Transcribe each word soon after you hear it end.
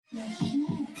Guys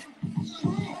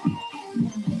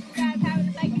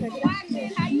having to make you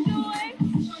watching. How you doing?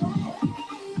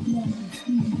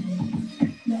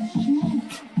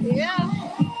 Yeah.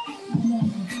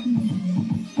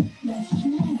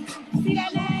 See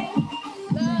that name?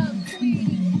 Love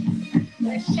Queen.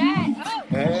 Rashad. Oh,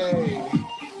 Hey,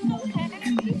 okay.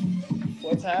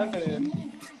 what's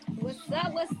happening? What's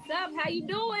up? What's up? How you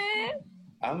doing?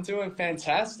 I'm doing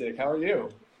fantastic. How are you?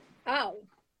 Oh,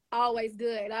 always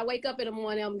good. I wake up in the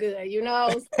morning, I'm good, you know?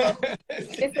 So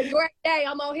it's a great day.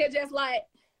 I'm on here just like,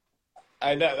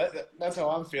 I know that's how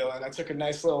I'm feeling. I took a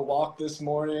nice little walk this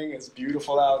morning. It's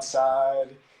beautiful outside.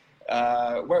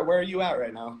 Where are you at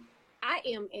right now? I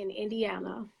am in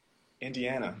Indiana.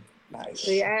 Indiana. Nice.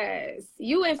 Yes.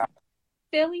 You in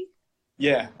Philly?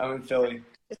 Yeah, I'm in Philly.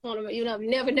 Just want to, you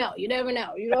never know. You never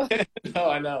know. You know, No,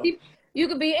 I know. you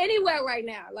could be anywhere right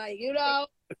now. Like, I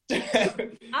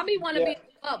be want to be Yeah. in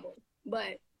a bubble,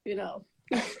 but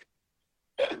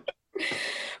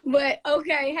But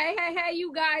okay, hey,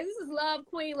 you guys. This is Love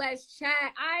Queen. Let's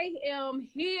chat. I am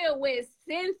here with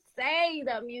Sensei,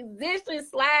 the musician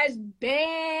slash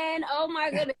band. Oh my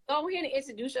goodness. Go ahead and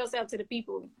introduce yourself to the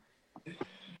people.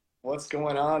 What's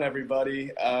going on,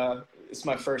 everybody? It's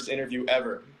my first interview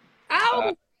ever.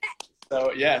 Oh,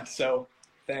 So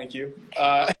thank you.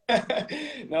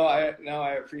 No,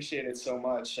 I appreciate it so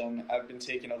much, and I've been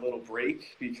taking a little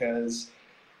break because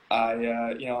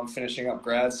I'm finishing up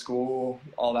grad school,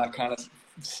 all that kind of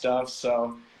stuff.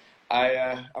 So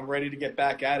I'm ready to get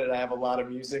back at it. I have a lot of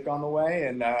music on the way,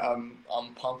 and I'm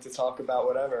pumped to talk about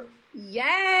whatever.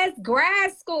 yes,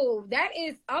 grad school. That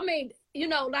is, I mean,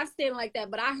 not saying like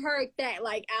that, but I heard that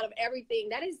like out of everything,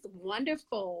 that is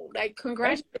wonderful. Like,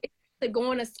 congratulations to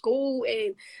going to school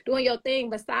and doing your thing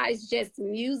besides just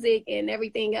music and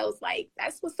everything else. Like,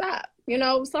 that's what's up.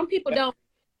 Some people don't,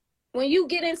 when you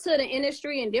get into the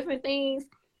industry and different things,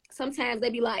 sometimes they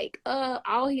be like,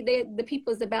 the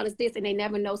people is about is this, and they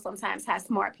never know sometimes how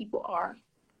smart people are.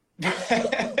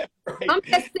 Right. I'm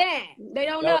just saying, they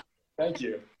don't know. Thank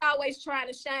you. Always trying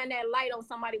to shine that light on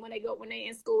somebody when they're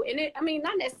in school. And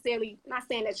not necessarily, not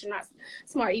saying that you're not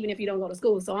smart even if you don't go to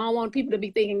school. So I don't want people to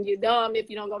be thinking you're dumb if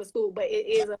you don't go to school, but it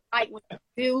is a light when you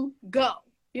do go,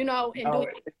 and do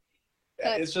it.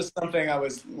 It's just something I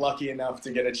was lucky enough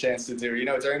to get a chance to do.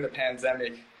 During the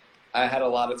pandemic, I had a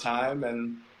lot of time,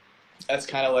 and that's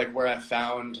kind of like where I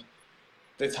found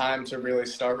the time to really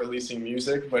start releasing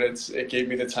music. But it gave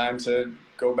me the time to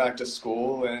go back to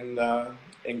school and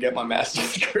get my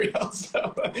master's degree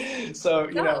also.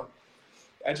 So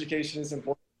education is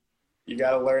important. You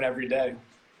got to learn every day.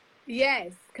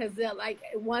 Yes, because like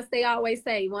once they always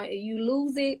say, when you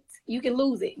lose it, you can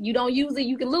lose it. You don't use it,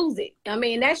 you can lose it. I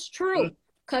mean, that's true.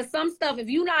 Because some stuff, if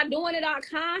you're not doing it out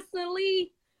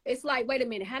constantly, it's like, wait a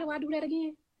minute, how do I do that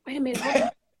again? Wait a minute,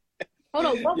 hold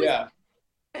on. What was Yeah.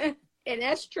 And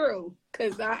that's true,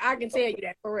 because I can tell you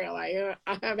that for real. Like,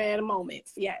 I have had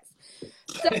moments, yes.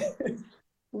 So,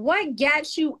 what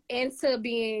got you into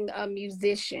being a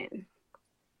musician?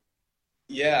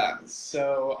 Yeah.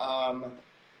 So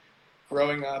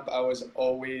growing up, I was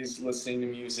always listening to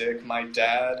music. My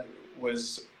dad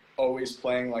was always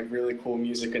playing like really cool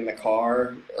music in the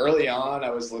car. Early on,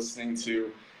 I was listening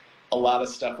to a lot of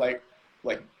stuff like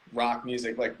rock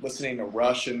music, like listening to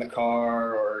Rush in the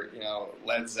car, or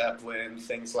Led Zeppelin,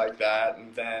 things like that.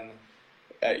 And then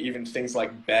even things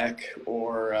like Beck,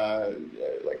 or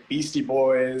like Beastie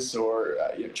Boys, or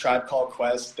Tribe Called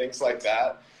Quest, things like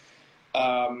that.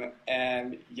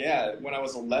 And yeah, when I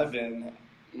was 11,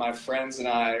 my friends and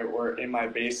I were in my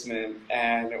basement,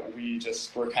 and we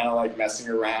just were kind of like messing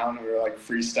around. We were like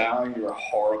freestyling. We were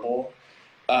horrible.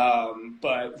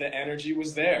 But the energy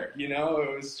was there, it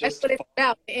was That's just what it's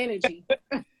about, the energy.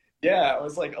 yeah, I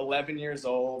was like 11 years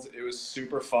old. It was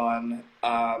super fun.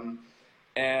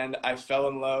 And I fell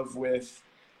in love with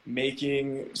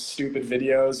making stupid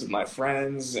videos with my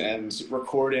friends and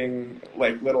recording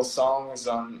like little songs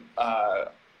on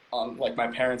like my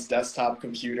parents' desktop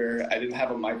computer. I didn't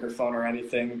have a microphone or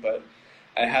anything, but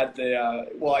I had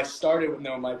I started with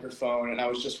no microphone, and I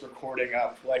was just recording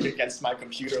up like against my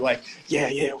computer, like,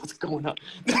 yeah, what's going on?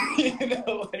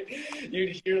 Like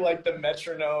you'd hear like the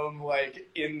metronome like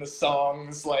in the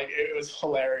songs, like it was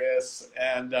hilarious.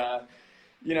 And I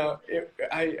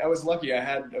was lucky. I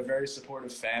had a very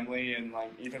supportive family, and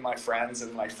like even my friends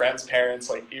and my friends' parents,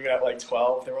 like even at like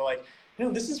 12, they were like,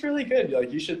 this is really good.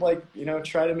 Like you should like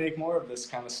try to make more of this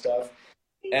kind of stuff.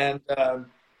 And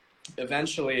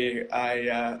eventually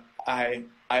I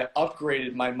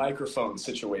upgraded my microphone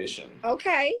situation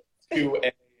Okay. to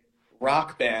a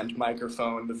Rock Band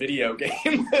microphone, the video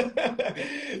game.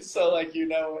 So like,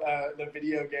 the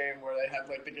video game where they have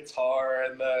like the guitar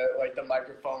and the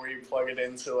microphone where you plug it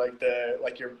into like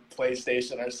your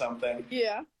PlayStation or something.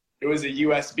 Yeah. It was a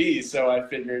USB, so I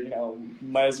figured,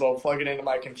 might as well plug it into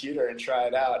my computer and try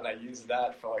it out. And I used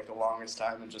that for like the longest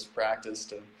time and just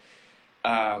practiced. And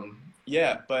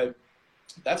but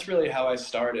that's really how I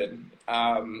started.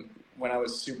 When I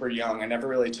was super young, I never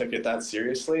really took it that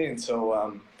seriously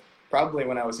until probably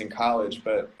when I was in college.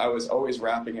 But I was always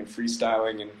rapping and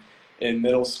freestyling in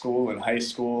middle school and high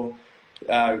school,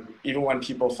 even when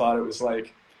people thought it was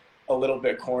like a little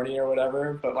bit corny or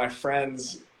whatever. But my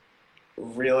friends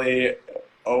really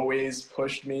always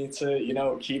pushed me to,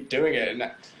 keep doing it. And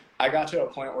I got to a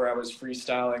point where I was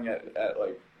freestyling at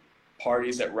like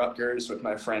parties at Rutgers with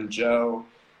my friend Joe.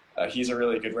 He's a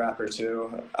really good rapper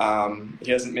too.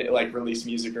 He hasn't released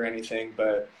music or anything,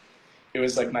 but it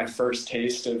was like my first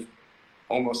taste of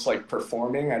almost like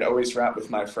performing. I'd always rap with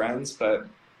my friends, but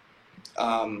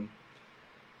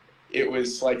it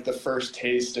was like the first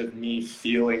taste of me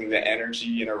feeling the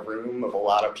energy in a room of a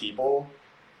lot of people.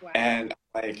 Wow. And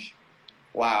like,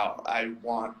 wow, I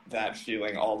want that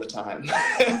feeling all the time.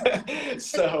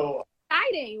 So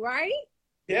exciting, right?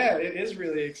 Yeah, it is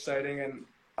really exciting. And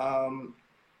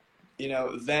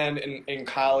then in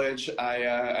college,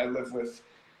 I lived with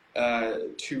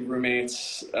 2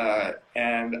 roommates,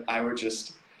 and I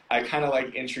kind of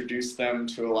like introduced them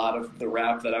to a lot of the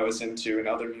rap that I was into and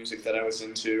other music that I was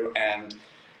into. And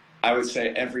I would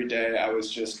say every day I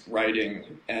was just writing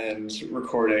and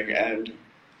recording and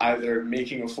either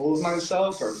making a fool of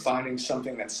myself or finding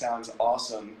something that sounds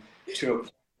awesome to a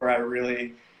point where I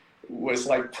really was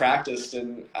like practiced.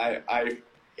 And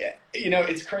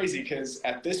it's crazy because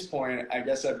at this point, I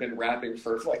guess I've been rapping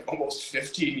for like almost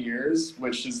 15 years,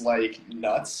 which is like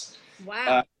nuts.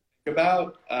 Wow.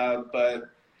 But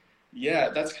yeah,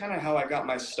 that's kind of how I got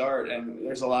my start. And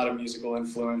there's a lot of musical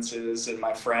influences, and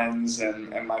my friends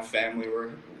and my family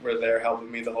were there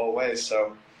helping me the whole way.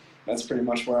 So that's pretty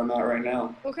much where I'm at right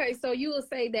now. Okay, so you will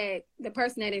say that the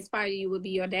person that inspired you would be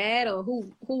your dad, or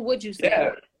who would you say?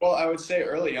 Yeah, well, I would say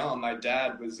early on, my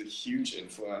dad was a huge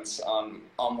influence on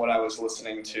what I was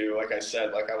listening to. Like I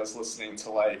said, like I was listening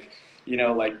to like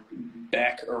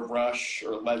Beck or Rush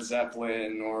or Led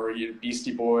Zeppelin or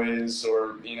Beastie Boys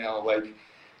or like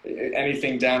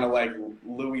anything down to like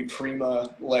Louis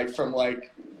Prima, like from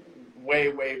like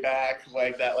way back,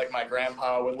 like that, like my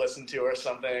grandpa would listen to or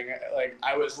something. Like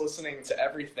I was listening to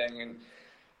everything, and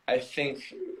I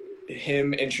think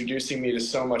him introducing me to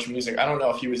so much music, I don't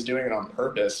know if he was doing it on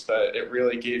purpose, but it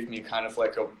really gave me kind of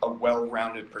like a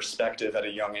well-rounded perspective at a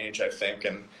young age, I think,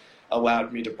 and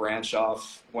allowed me to branch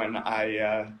off when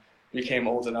I became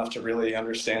old enough to really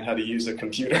understand how to use a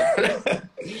computer.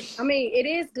 I mean, it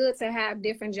is good to have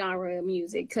different genre of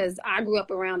music because I grew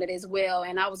up around it as well,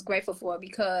 and I was grateful for it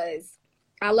because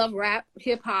I love rap,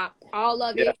 hip hop, all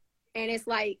of it, and it's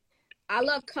like I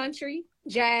love country,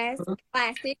 jazz,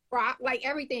 classic, rock, like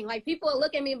everything. Like people will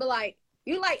look at me and be like,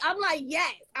 "You like?" I'm like,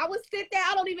 "Yes." I would sit there.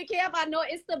 I don't even care if I know it.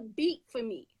 It's the beat for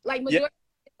me. Like majority,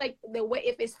 like the way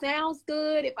if it sounds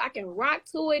good, if I can rock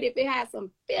to it, if it has some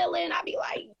feeling, I'd be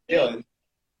like, feeling.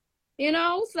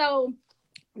 So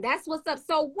that's what's up.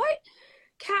 So what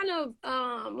kind of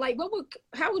how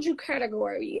would you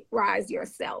categorize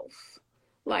yourself?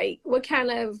 Like what kind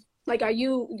of like are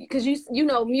you, because musician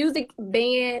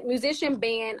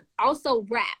band, also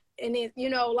rap, and then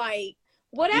like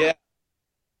whatever. Yeah.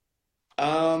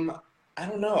 I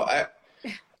don't know.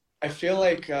 I feel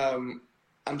like I'm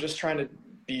just trying to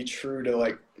be true to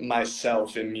like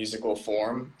myself in musical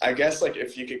form. I guess like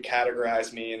if you could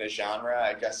categorize me in a genre,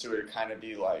 I guess it would kind of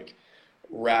be like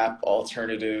rap,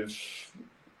 alternative,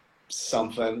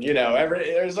 something.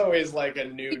 There's always like a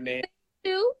new name.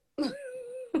 Too?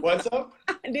 What's up?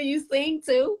 Do you sing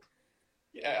too?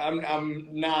 Yeah, I'm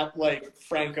not like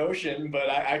Frank Ocean, but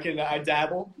I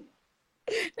dabble.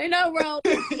 Ain't no wrong.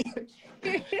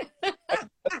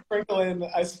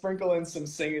 I sprinkle in some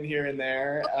singing here and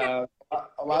there.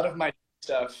 A lot of my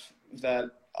stuff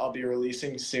that I'll be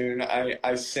releasing soon,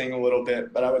 I sing a little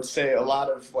bit, but I would say a lot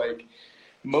of like,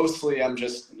 mostly I'm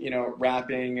just,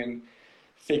 rapping and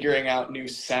figuring out new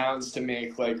sounds to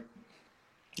make. Like,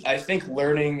 I think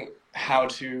learning how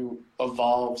to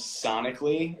evolve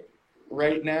sonically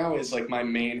right now is like my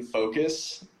main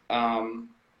focus. And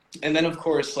then of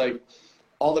course, like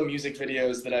all the music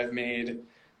videos that I've made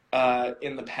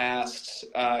in the past,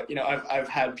 I've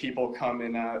had people come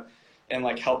and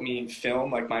like help me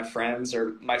film, like my friends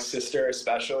or my sister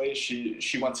especially.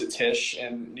 She went to Tisch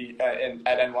at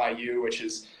NYU, which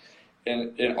is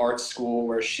in art school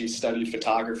where she studied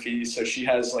photography, so she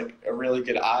has like a really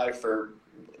good eye for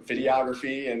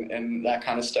videography and that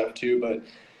kind of stuff too. But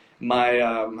my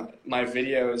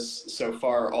videos so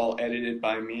far are all edited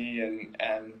by me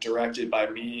and directed by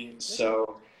me.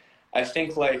 So I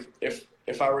think like if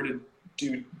I were to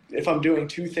do if I'm doing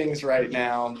two things right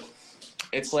now,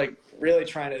 it's like really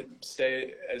trying to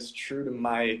stay as true to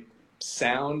my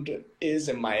sound is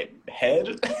in my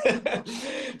head.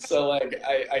 So like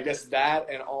I guess that,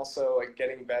 and also like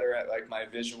getting better at like my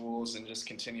visuals and just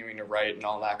continuing to write and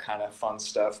all that kind of fun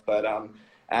stuff. But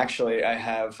actually I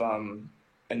have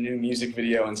a new music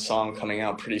video and song coming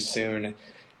out pretty soon,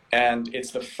 and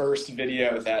it's the first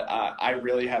video that I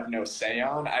really have no say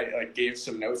on. I like gave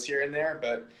some notes here and there,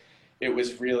 but it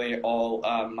was really all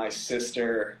my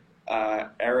sister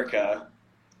Erica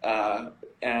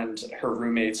and her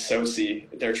roommate Sosie.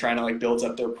 They're trying to like build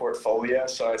up their portfolio,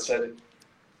 so I said,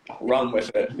 "Run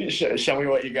with it. Show me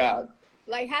what you got."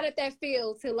 Like, how did that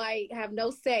feel to like have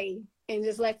no say and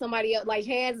just let somebody else, like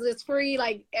hands is free,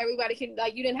 like everybody can,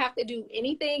 like you didn't have to do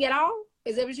anything at all?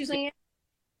 Is that what you're saying?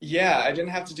 Yeah, I didn't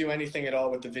have to do anything at all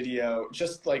with the video.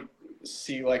 Just like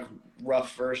see like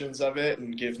rough versions of it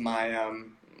and give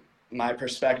my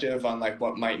perspective on like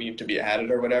what might need to be added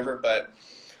or whatever. But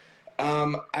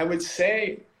I would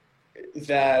say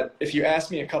that if you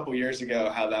asked me a couple years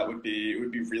ago how that would be, it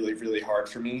would be really, really hard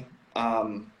for me.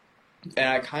 And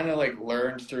I kind of like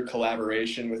learned through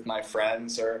collaboration with my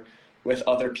friends or with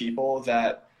other people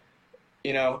that,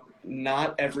 you know,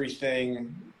 not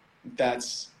everything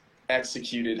that's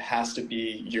executed has to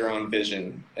be your own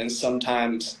vision. And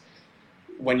sometimes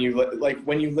when you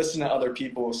listen to other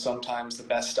people, sometimes the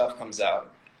best stuff comes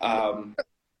out. And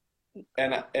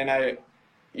I,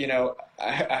 you know,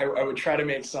 I would try to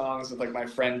make songs with like my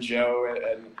friend Joe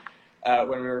and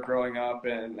when we were growing up,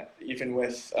 and even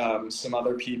with some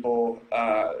other people.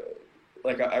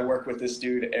 Like I work with this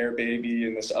dude Air Baby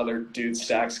and this other dude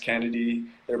Stax Kennedy.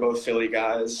 They're both Philly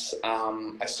guys.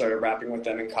 I started rapping with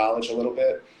them in college a little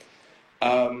bit,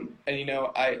 and you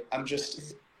know, I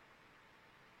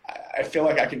feel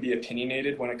like I can be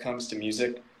opinionated when it comes to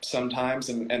music sometimes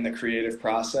and the creative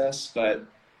process, but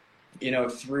you know,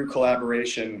 through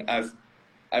collaboration, I've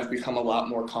become a lot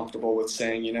more comfortable with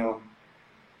saying, you know,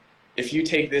 if you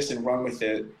take this and run with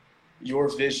it, your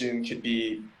vision could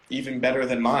be even better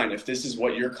than mine. If this is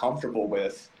what you're comfortable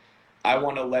with, I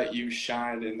want to let you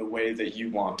shine in the way that you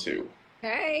want to.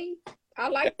 Hey, I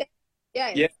like that.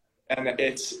 Yeah. Yeah, and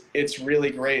it's really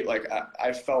great. Like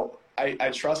I felt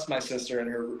I trust my sister and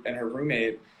her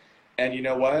roommate, and you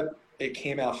know what? It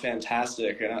came out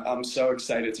fantastic, and I'm so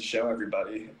excited to show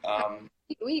everybody.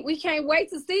 We can't wait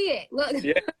to see it. Look,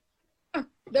 yeah.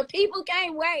 The people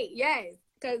can't wait. Yes,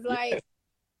 because like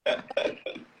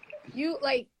you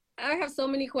like. I have so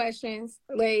many questions,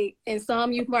 like, and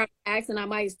some you might ask, and I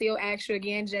might still ask you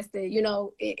again, just to, you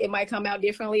know, it might come out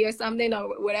differently or something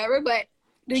or whatever. But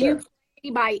do Sure. you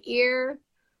play by ear,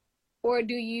 or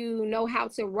do you know how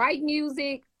to write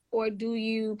music, or do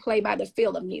you play by the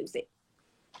feel of music?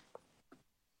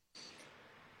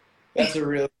 That's a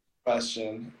really good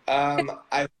question.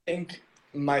 I think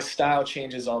my style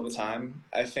changes all the time.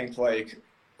 I think like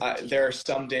there are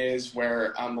some days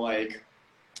where I'm like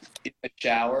in the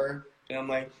shower and I'm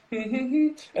like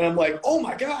and I'm like, oh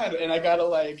my god, and I gotta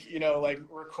like, you know, like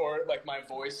record like my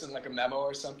voice in like a memo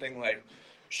or something, like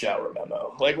shower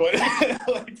memo, like what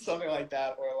like something like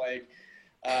that, or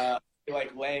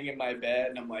like laying in my bed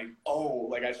and I'm like, oh,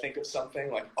 like I think of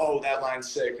something like, oh, that line's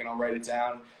sick, and I'll write it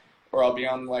down. Or I'll be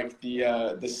on like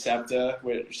the SEPTA,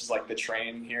 which is like the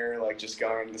train here, like just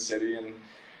going to the city, and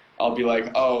I'll be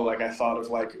like, oh, like I thought of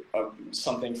like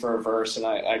something for a verse, and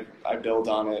I build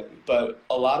on it. But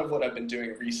a lot of what I've been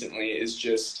doing recently is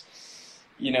just,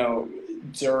 you know,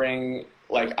 during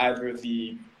like either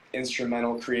the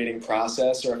instrumental creating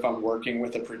process, or if I'm working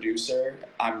with a producer,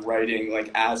 I'm writing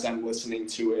like as I'm listening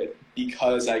to it,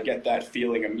 because I get that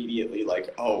feeling immediately,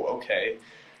 like, oh, okay.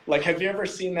 Like, have you ever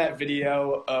seen that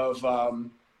video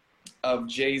of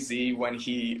Jay-Z when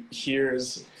he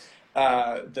hears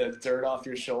the "Dirt Off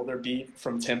Your Shoulder" beat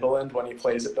from Timbaland when he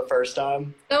plays it the first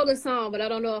time? I know the song, but I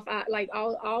don't know if I like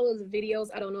all of the videos.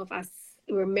 I don't know if I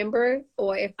remember,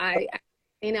 or if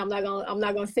and I'm not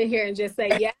gonna sit here and just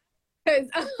say yeah, because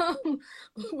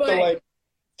but So like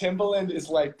Timbaland is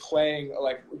like playing,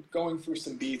 like going through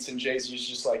some beats, and Jay-Z's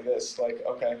just like this, like,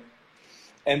 okay.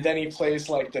 And then he plays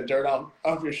like the "Dirt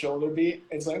Off Your Shoulder" beat.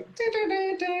 It's like,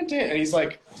 and he's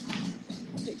like,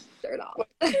 dirt off.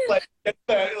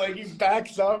 like he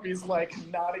backs up. He's like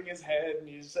nodding his head,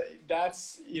 and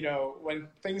that's, you know, when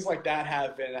things like that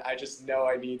happen, I just know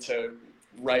I need to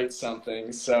write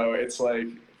something. So it's like,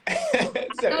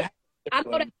 I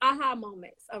know the aha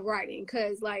moments of writing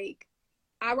because, like,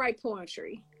 I write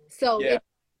poetry. So yeah,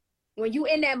 when you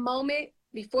in that moment,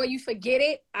 before you forget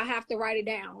it, I have to write it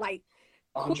down. Like,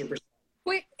 100%.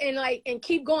 quick and like and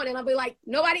keep going. And I'll be like,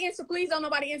 please don't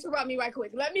nobody interrupt me right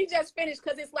quick. Let me just finish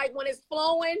because it's like when it's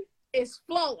flowing, it's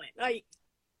flowing. Like,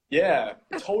 Yeah,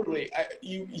 totally.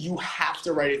 You have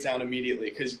to write it down immediately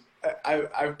because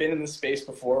I've been in this space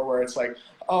before where it's like,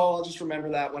 oh, I'll just remember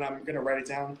that when I'm gonna write it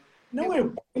down. No, I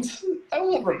won't. I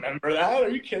won't remember that. Are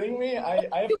you kidding me? I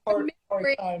have a hard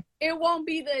time. it won't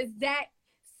be the exact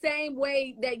same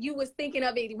way that you was thinking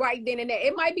of it right then and there.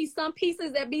 It might be some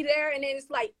pieces that be there, and then it's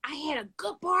like, I had a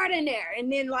good part in there, and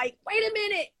then like, wait a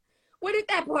minute, where did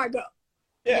that part go?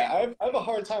 Yeah, I have a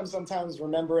hard time sometimes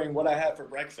remembering what I had for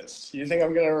breakfast. You think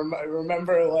I'm gonna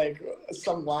remember like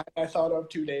some line I thought of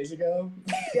 2 days ago?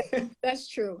 Yeah, that's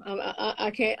true.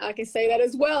 I can say that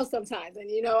as well sometimes, and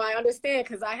you know I understand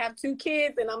because I have 2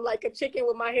 kids, and I'm like a chicken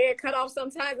with my head cut off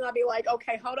sometimes, and I'll be like,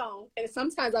 okay, hold on, and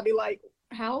sometimes I'll be like,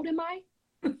 how old am I?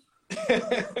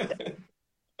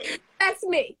 That's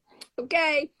me.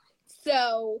 Okay.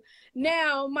 So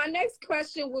now my next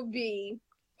question would be,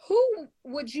 who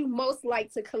would you most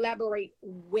like to collaborate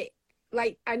with?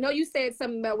 Like, I know you said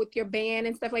something about with your band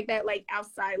and stuff like that, like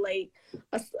outside, like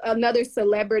another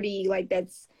celebrity, like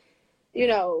that's, you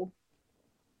know.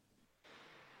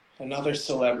 Another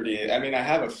celebrity. I mean, I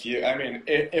have a few. I mean,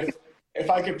 if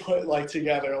I could put like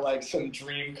together like some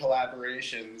dream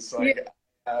collaborations, like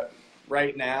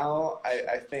right now,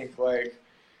 I think like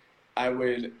I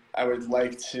would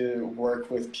like to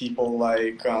work with people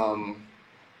like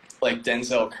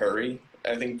Denzel Curry.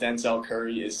 I think Denzel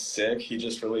Curry is sick. He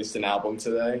just released an album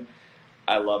today.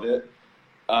 I love it.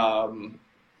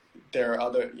 There are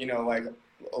other, you know, like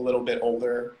a little bit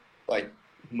older, like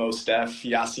Mos Def,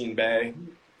 Yasin Bey,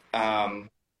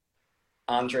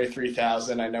 Andre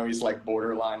 3000. I know he's like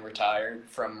borderline retired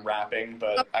from rapping,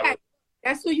 but Okay. I would.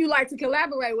 That's who you like to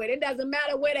collaborate with. It doesn't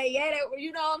matter where they at.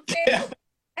 You know what I'm saying?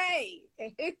 Hey.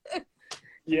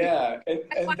 Yeah, and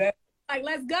then like,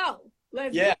 let's go.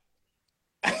 Yeah.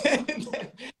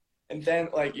 And then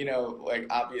like, you know, like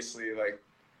obviously like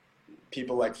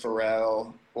people like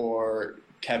Pharrell or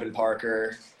Kevin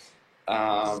Parker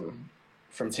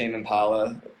from Tame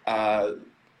Impala.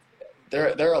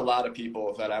 There are a lot of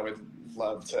people that I would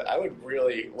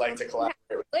really like to collaborate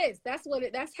with. List. That's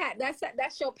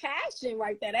your passion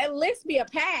right there. That list be a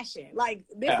passion. Like,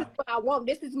 this is what I want.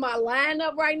 This is my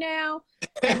lineup right now.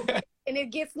 And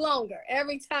it gets longer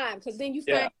every time because then you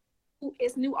find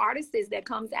it's new artists that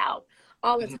comes out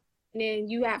all the time. And then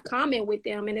you have comment with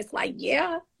them and it's like,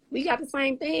 yeah, we got the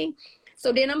same thing.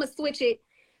 So then I'm going to switch it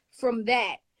from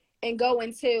that and go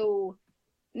into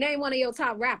name one of your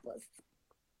top rappers.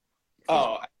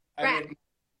 Oh, I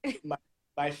mean,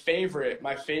 my favorite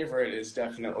is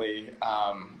definitely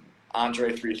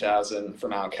Andre 3000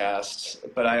 from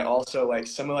Outkast. But I also like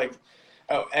some of like,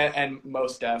 and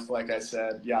Mos Def, like I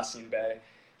said, Yasin Bey.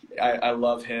 I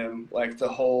love him. Like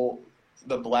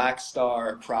the Black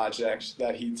Star project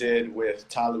that he did with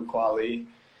Talib Kweli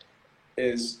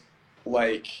is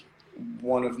like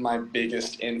one of my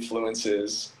biggest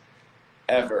influences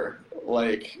ever.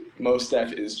 Like Mos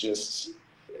Def is just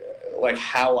like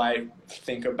how I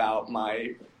think about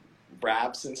my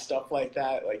raps and stuff like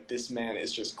that. Like this man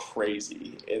is just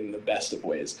crazy in the best of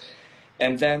ways.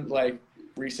 And then like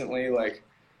recently, like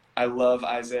I love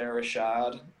Isaiah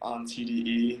Rashad on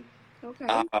TDE.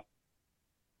 Okay.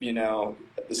 You know,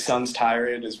 The Sun's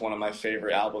Tirade is one of my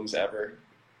favorite albums ever.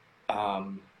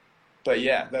 But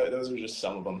yeah, those are just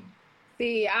some of them.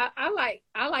 See, I like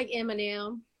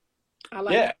Eminem. I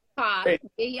like Pop.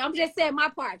 I'm just saying my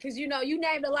part because you know you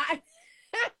named a lot.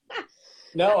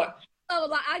 No,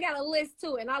 I got a list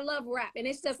too, and I love rap, and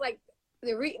it's just like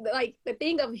the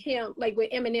thing of him, like with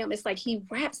Eminem, it's like he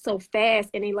raps so fast,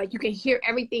 and he like you can hear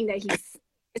everything that he's.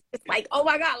 It's just like, oh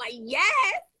my god, like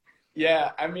yes.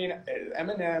 Yeah, I mean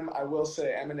Eminem. I will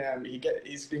say Eminem.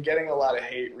 He's been getting a lot of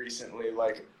hate recently.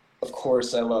 Like, of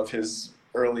course, I love his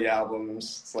early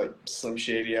albums. It's like Slim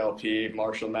Shady LP,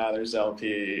 Marshall Mathers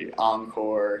LP,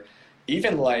 Encore,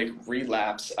 even like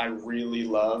Relapse. I really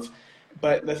love.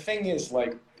 But the thing is,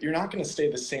 like, you're not going to stay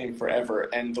the same forever.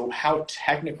 And how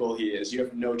technical he is, you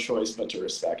have no choice but to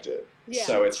respect it. Yeah.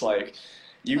 So it's like,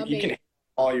 you can hate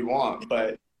all you want,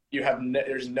 but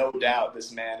there's no doubt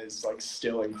this man is like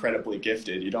still incredibly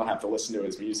gifted. You don't have to listen to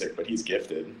his music, but he's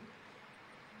gifted.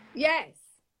 Yes.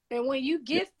 And when you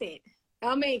gifted,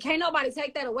 I mean, can't nobody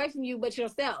take that away from you but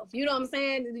yourself. You know what I'm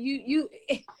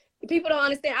saying? people don't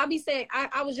understand. I'll be saying,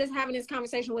 I was just having this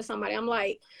conversation with somebody. I'm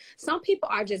like, some people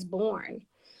are just born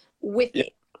with Yeah.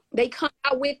 it. They come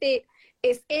out with it.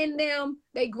 It's in them.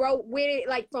 They grow with it,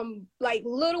 like from like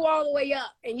little all the way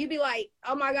up. And you be like,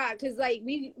 oh my God. Cause like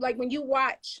when you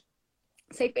watch,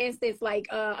 say for instance, like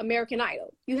American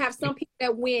Idol, you have some people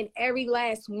that win every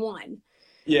last one.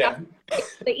 Yeah.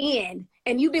 The end.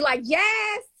 And you be like,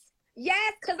 yes,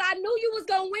 cause I knew you was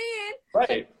gonna win.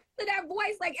 Right. To that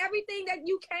voice, like everything that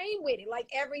you came with it, like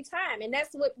every time. And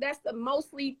that's the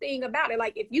mostly thing about it.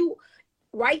 Like if you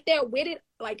right there with it,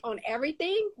 like on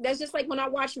everything, that's just like when I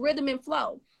watch Rhythm and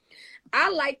Flow. I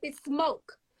like this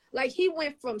Smoke. Like he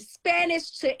went from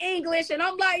Spanish to English, and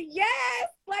I'm like, yes,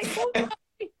 like I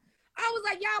was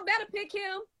like, y'all better pick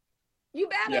him. You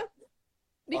better. Yeah.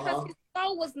 Because his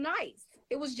flow was nice.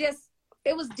 It was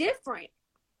different.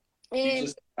 And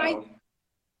Just,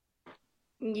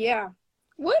 yeah.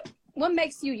 What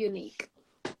makes you unique?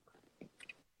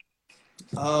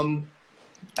 I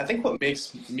think what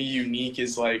makes me unique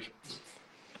is like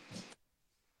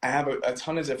I have a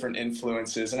ton of different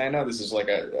influences, and I know this is like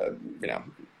a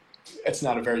it's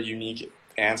not a very unique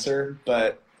answer,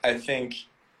 but I think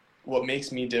what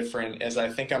makes me different is I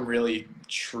think I'm really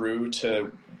true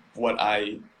to what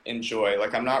I enjoy.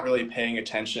 Like I'm not really paying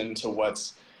attention to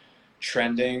what's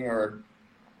trending or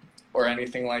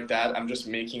anything like that. I'm just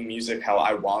making music how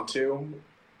I want to,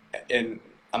 and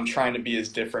I'm trying to be as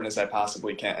different as I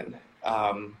possibly can,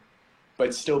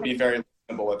 but still be very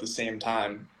listenable at the same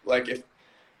time. Like if,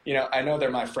 I know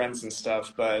they're my friends and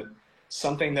stuff, but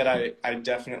something that I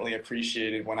definitely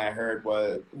appreciated when I heard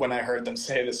them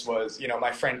say this was,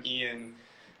 my friend Ian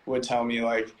would tell me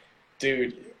like,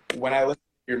 dude, when I listen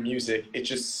to your music, it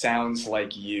just sounds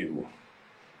like you.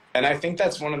 And I think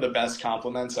that's one of the best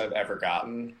compliments I've ever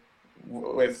gotten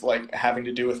with like having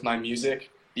to do with my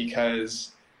music,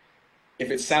 because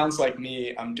if it sounds like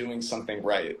me, I'm doing something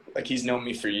right. Like he's known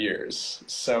me for years.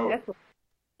 So,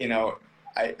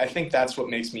 I think that's what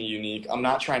makes me unique. I'm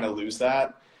not trying to lose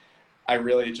that. I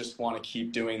really just want to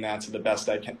keep doing that to the best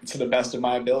I can, to the best of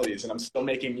my abilities. And I'm still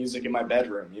making music in my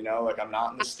bedroom, like I'm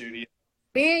not in the studio.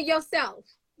 Being yourself.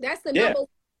 That's the number.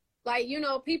 Like,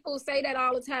 people say that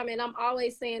all the time. And I'm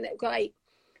always saying that, like,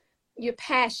 you're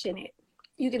passionate.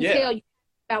 You can tell you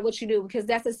about what you do, because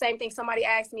that's the same thing somebody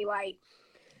asked me, like,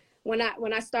 when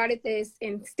I started this,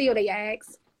 and still they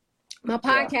ask, my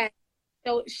podcast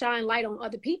shine light on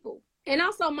other people. And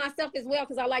also myself as well,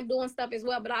 because I like doing stuff as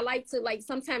well. But I like to, like,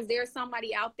 sometimes there's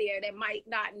somebody out there that might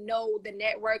not know the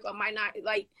network, or might not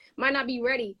be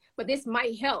ready, but this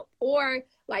might help. Or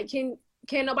like, can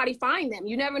nobody find them?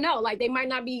 You never know. Like they might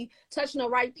not be touching the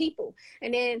right people.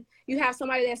 And then you have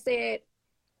somebody that said,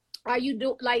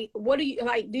 what do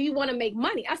you want to make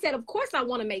money? I said, of course I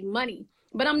want to make money,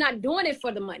 but I'm not doing it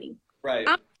for the money. Right.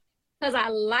 Because I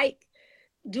like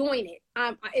doing it.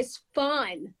 It's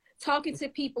fun talking to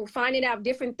people, finding out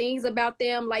different things about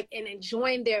them, like, and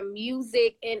enjoying their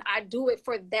music. And I do it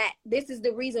for that. This is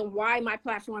the reason why my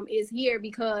platform is here,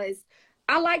 because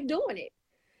I like doing it.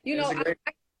 I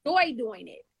enjoy doing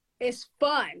it. It's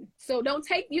fun. So don't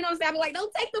take, I'm saying? Like,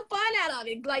 don't take the fun out of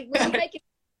it. Like when you make it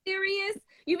serious,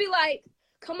 you be like,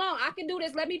 come on, I can do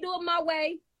this. Let me do it my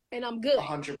way, and I'm good.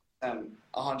 100%.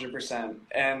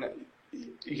 And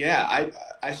yeah,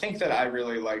 I think that I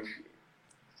really like,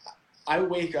 I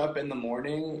wake up in the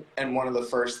morning and one of the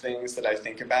first things that I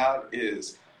think about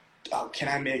is, oh, can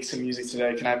I make some music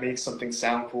today? Can I make something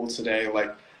sound cool today?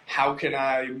 Like, how can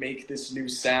I make this new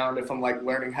sound if I'm like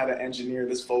learning how to engineer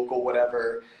this vocal,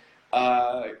 whatever?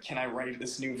 Can I write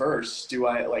this new verse?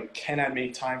 Can I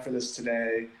make time for this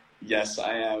today? Yes,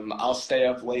 I am. I'll stay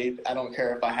up late. I don't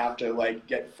care if I have to like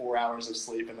get 4 hours of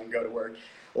sleep and then go to work.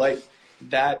 Like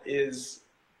it's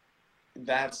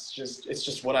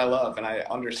just what I love, and I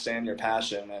understand your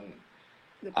passion, and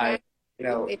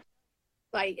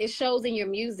it shows in your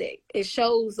music. It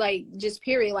shows, like, just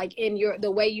period, like in the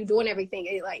way you doing everything.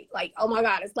 It like oh my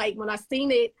God, it's like when I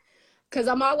seen it, because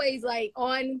I'm always like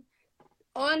on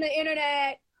the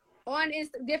internet, on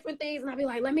different things, and I'll be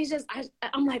like, let me just,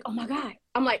 I'm like, oh my God,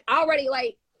 I'm like already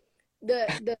like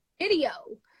the video,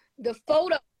 the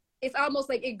photo. It's almost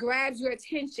like it grabs your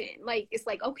attention. Like, it's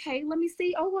like, okay, let me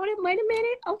see. Oh, wait a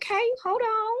minute. Okay, hold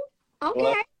on.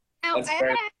 Okay. Well,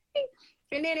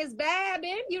 and then it's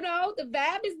vabbing, the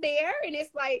vab is there. And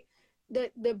it's like the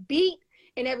beat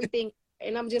and everything.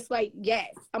 And I'm just like,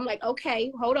 yes. I'm like,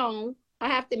 okay, hold on. I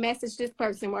have to message this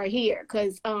person right here,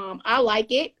 because I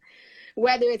like it.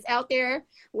 Whether it's out there,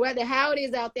 how it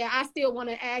is out there, I still want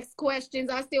to ask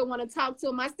questions. I still want to talk to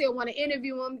them. I still want to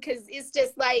interview them, because it's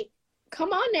just like,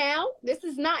 come on now. This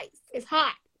is nice. It's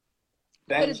hot.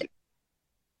 Thank you.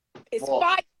 It's Well,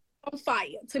 fire on fire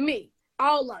to me,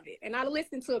 all of it. And I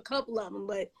listened to a couple of them,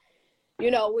 but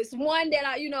you know, it's one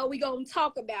that we gonna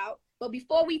talk about. But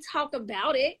before we talk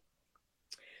about it,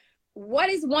 what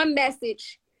is one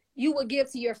message you would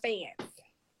give to your fans,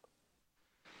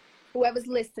 whoever's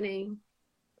listening,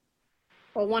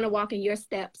 or want to walk in your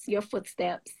steps, your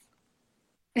footsteps?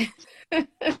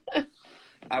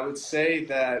 I would say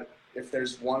that if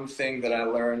there's one thing that I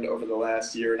learned over the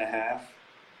last year and a half,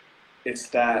 it's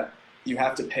that you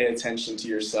have to pay attention to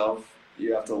yourself.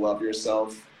 You have to love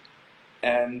yourself.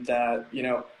 And that, you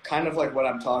know, kind of like what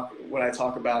I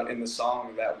talk about in the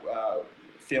song, that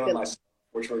feeling myself,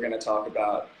 which we're going to talk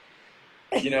about,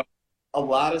 you know, a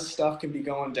lot of stuff can be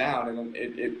going down, and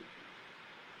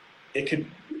it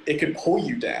could pull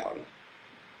you down,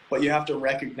 but you have to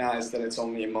recognize that it's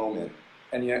only a moment,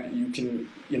 and yet you can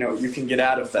get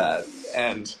out of that,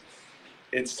 and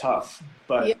it's tough,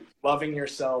 but Yeah. loving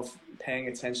yourself, paying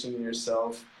attention to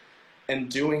yourself, and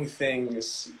doing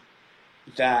things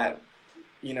that,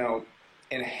 you know,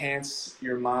 enhance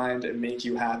your mind and make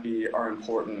you happy are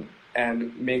important,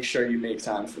 and make sure you make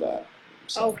time for that.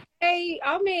 So. Okay,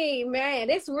 I mean, man,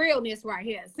 this realness right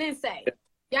here, Sensei.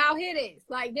 Y'all hear this?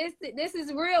 Like this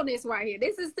is realness right here.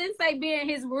 This is Sensei being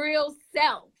his real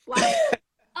self. Like,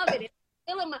 I love it.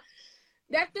 Feeling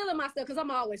myself, because I'm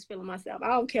always feeling myself. I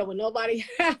don't care what nobody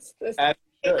has to say. I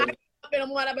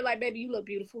be like, baby, you look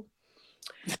beautiful.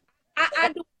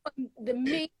 I do the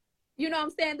me. You know what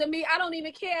I'm saying? The me, I don't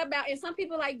even care about. And some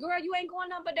people are like, girl, you ain't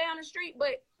going up or down the street,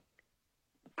 but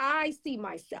I see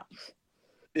myself.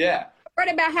 Yeah.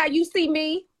 Right about how you see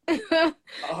me.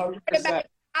 100%.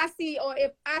 I see, or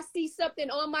if I see something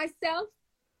on myself,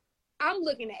 I'm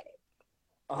looking at it.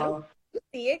 Uh-huh. You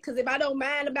see it, because if I don't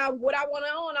mind about what I want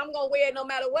on, I'm gonna wear it no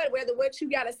matter what, whether what you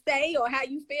gotta say or how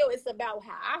you feel. It's about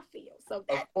how I feel. So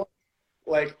that,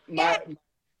 like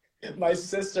my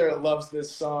sister loves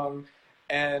this song,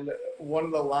 and one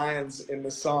of the lines in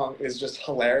the song is just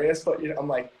hilarious. But I'm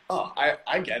like, oh,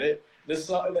 I get it. This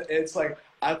song, it's like,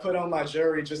 I put on my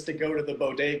jewelry just to go to the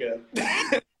bodega.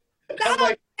 I'm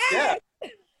like, yeah.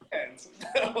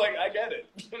 I'm like, I get it.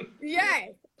 Yeah,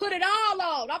 put it all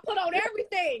on. I put on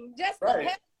everything just right.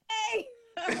 Hey.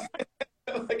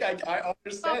 Like, I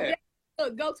understand.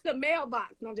 Go to the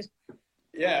mailbox. No, just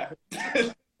yeah.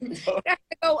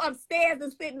 Go upstairs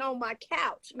and sitting on my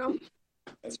couch. No,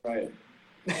 that's right.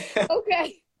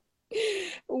 Okay.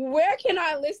 Where can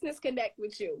our listeners connect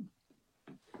with you?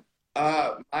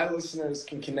 My listeners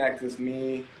can connect with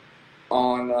me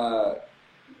on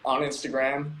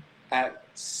Instagram at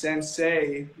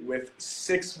Sensei with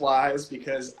 6 Y's,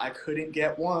 because I couldn't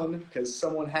get one because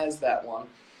someone has that one.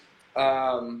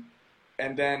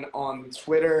 And then on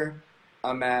Twitter,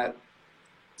 I'm at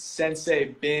Sensei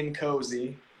Bin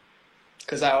Cozy,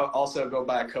 because I also go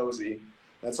by Cozy.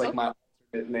 That's like my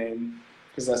alternate name,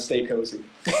 because I stay cozy.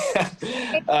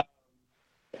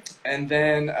 And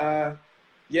then,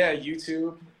 yeah,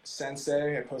 YouTube,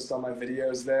 Sensei. I post all my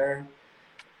videos there.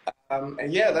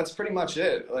 And yeah, that's pretty much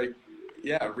it. Like,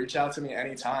 yeah, reach out to me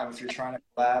anytime if you're trying to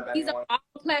collab. These are all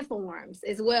platforms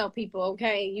as well, people.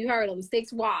 Okay, you heard them,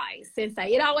 6 Y's,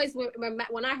 Sensei. It always,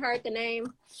 when I heard the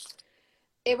name,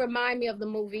 it reminded me of the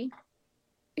movie,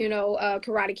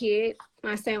 Karate Kid. I'm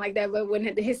not saying like that, but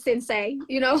when his sensei,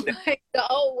 like the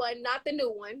old one, not the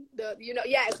new one.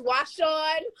 Yes, wash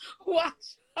on.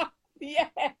 Yes.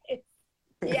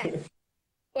 Yes.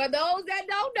 For those that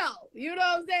don't know, you know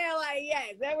what I'm saying? Like,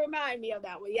 yes, that reminds me of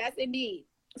that one. Yes, indeed.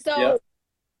 So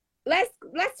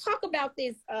let's talk about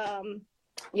this,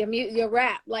 your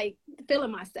rap, like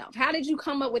Feeling Myself. How did you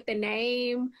come up with the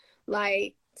name?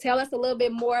 Like, tell us a little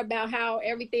bit more about how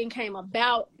everything came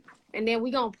about, and then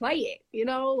we're gonna play it,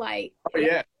 like, oh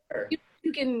yeah, sure.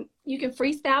 you can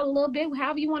freestyle a little bit,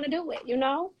 however you want to do it,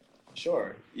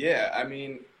 Sure. Yeah, I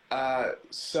mean,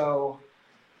 so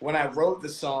when I wrote the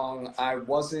song, I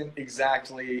wasn't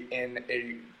exactly in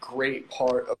a great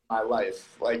part of my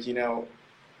life. Like,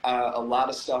 a lot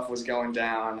of stuff was going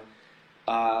down.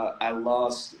 I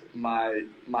lost my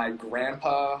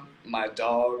grandpa, my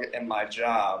dog, and my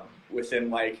job within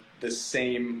like the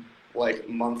same like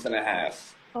month and a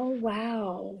half. Oh,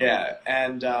 wow. Yeah,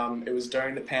 and it was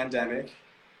during the pandemic,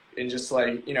 and just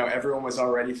like, everyone was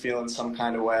already feeling some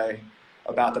kind of way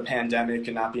about the pandemic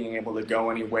and not being able to go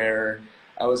anywhere.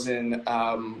 I was in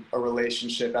a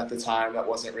relationship at the time that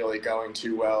wasn't really going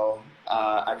too well.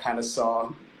 I kind of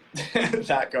saw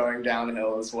that going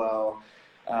downhill as well.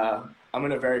 I'm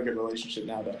in a very good relationship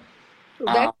now, though.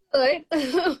 That's good.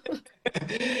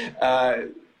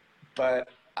 But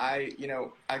I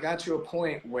got to a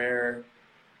point where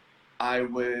I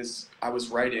was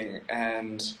writing,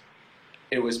 and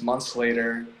it was months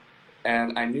later,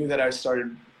 and I knew that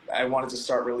I wanted to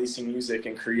start releasing music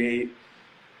and create.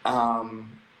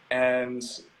 And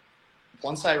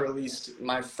once I released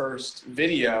my first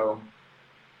video,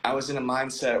 I was in a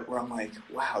mindset where I'm like,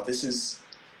 wow, this is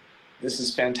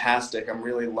fantastic. I'm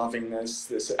really loving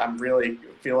this. I'm really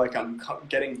feel like I'm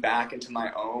getting back into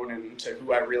my own and to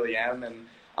who I really am, and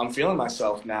I'm feeling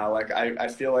myself now. Like I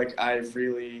feel like I've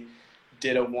really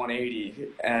did a 180,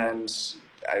 and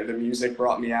the music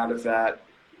brought me out of that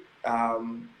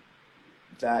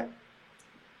that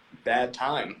bad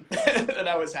time that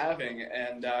I was having,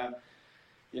 and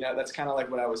that's kind of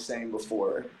like what I was saying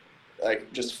before,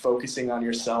 like just focusing on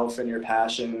yourself and your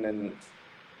passion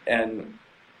and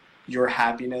your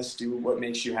happiness, do what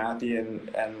makes you happy, and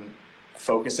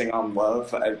focusing on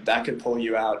love, that could pull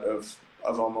you out of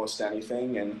almost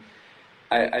anything. And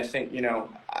I think,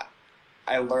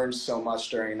 I learned so much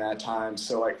during that time.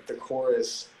 So like the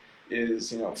chorus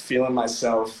is, feeling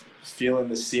myself, feeling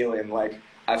the ceiling, like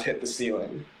I've hit the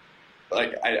ceiling.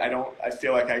 Like I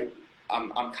feel like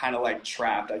I'm kind of like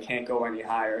trapped. I can't go any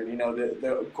higher.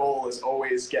 The goal is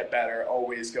always get better,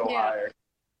 always go higher.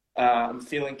 I'm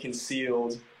feeling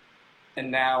concealed,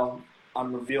 and now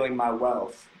I'm revealing my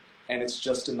wealth, and it's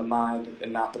just in the mind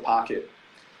and not the pocket.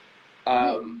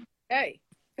 Hey.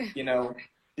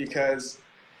 Because,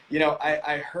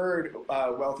 I heard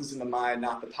wealth is in the mind,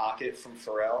 not the pocket from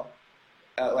Pharrell.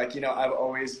 I've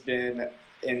always been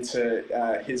into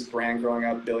his brand growing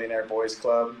up, Billionaire Boys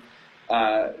Club.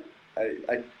 I'm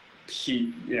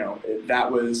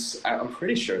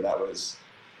pretty sure that was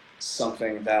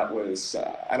something that was,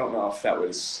 I don't know if that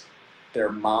was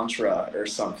their mantra or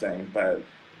something, but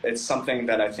it's something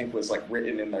that I think was like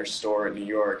written in their store in New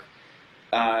York.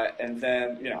 And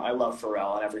then, I love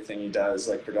Pharrell and everything he does,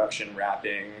 like production,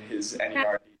 rapping, his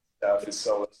NERD stuff, his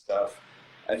solo stuff.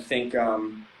 I think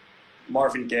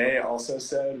Marvin Gaye also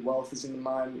said wealth is in the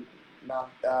mind, not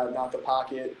the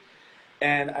pocket.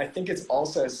 And I think it's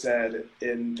also said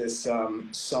in this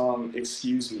song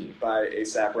Excuse Me by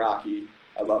A$AP Rocky.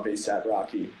 I love A$AP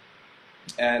Rocky.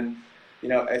 And,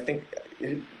 I think,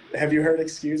 have you heard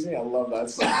Excuse Me? I love that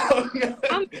song.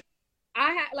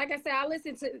 Like I said, I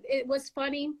listened to it. Was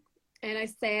funny, and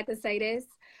it's sad to say this.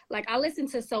 Like, I listen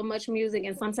to so much music,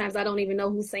 and sometimes I don't even know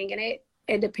who's singing it.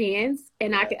 It depends.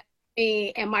 And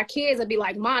and my kids would be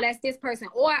like, "Mom, that's this person,"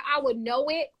 or I would know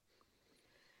it,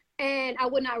 and I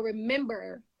would not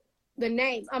remember the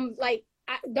names. I'm like,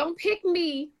 don't pick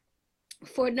me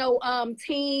for no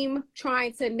team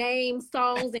trying to name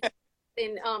songs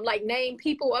and like name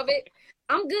people of it.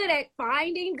 I'm good at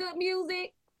finding good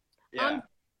music. Yeah. I'm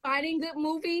finding good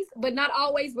movies, but not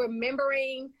always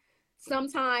remembering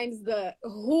sometimes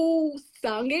who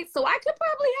sung it. So I could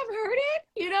probably have heard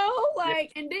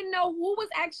it, and didn't know who was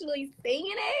actually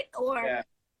singing it or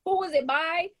who was it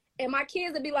by. And my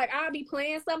kids would be like, I'll be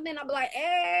playing something. I'll be like,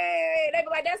 hey, they'd be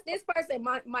like, that's this person.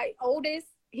 My oldest,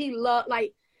 he loved,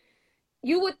 like,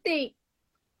 you would think,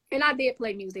 and I did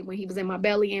play music when he was in my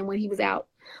belly and when he was out,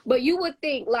 but you would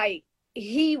think like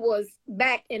he was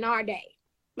back in our day.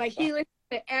 Like he listened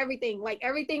to everything, like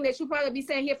everything that you probably be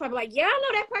saying here, probably like, yeah, I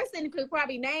know that person, could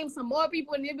probably name some more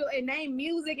people and name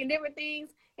music and different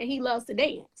things. And he loves to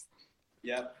dance.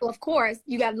 Yeah. So of course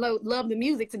you got to love the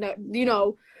music to know,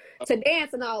 to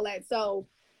dance and all that. So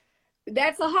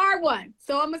that's a hard one.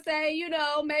 So I'm gonna say,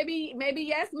 maybe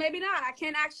yes, maybe not. I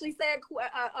can't actually say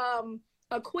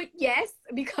a quick yes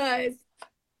because,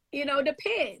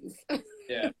 depends.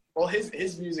 Yeah. Well,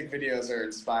 his music videos are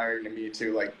inspiring to me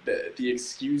too. Like the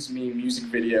Excuse Me music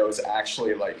video is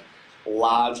actually like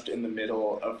lodged in the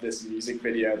middle of this music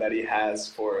video that he has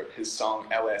for his song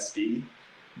LSD.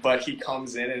 But he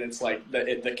comes in and it's like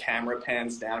the camera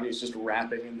pans down. He's just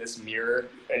rapping in this mirror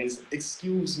and he's,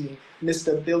 excuse me,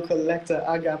 Mr. Bill Collector,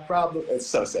 I got problems. It's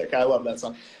so sick. I love that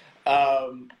song.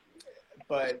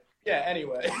 But yeah,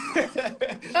 anyway.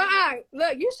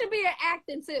 Look, you should be an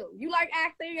acting too. You like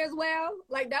acting as well?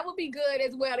 Like that would be good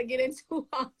as well to get into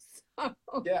also.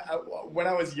 Yeah, when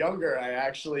I was younger, I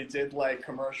actually did like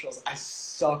commercials. I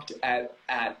sucked at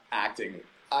acting.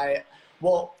 I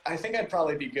think I'd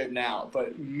probably be good now,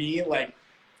 but me, like,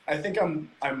 I think I'm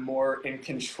more in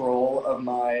control of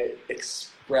my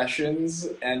expressions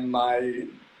and my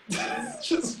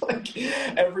just like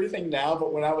everything now.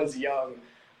 But when I was young,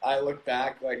 I look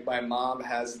back, like my mom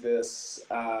has this,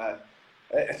 I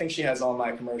think she has all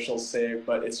my commercials saved,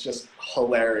 but it's just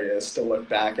hilarious to look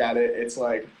back at it. It's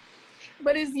like,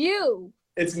 but it's you.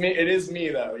 It's me. It is me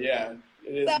though. Yeah,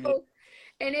 it is me.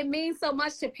 And it means so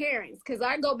much to parents because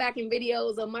I go back in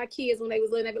videos of my kids when they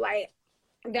was little and they be like,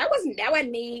 that wasn't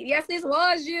me. Yes, this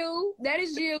was you. That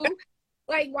is you.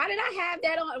 Like, why did I have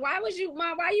that on? Why was you,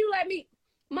 Mom? Why you let me?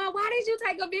 Mom, why did you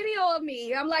take a video of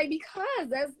me? I'm like,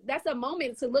 because that's a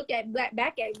moment to look at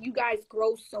back at. You guys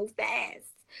grow so fast.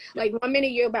 Like 1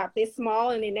 minute you're about this small,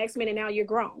 and the next minute now you're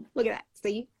grown. Look at that.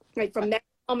 See, like from that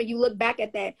moment you look back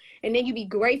at that, and then you be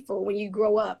grateful when you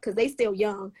grow up because they still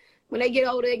young. When they get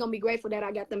older, they're gonna be grateful that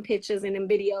I got them pictures and them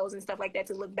videos and stuff like that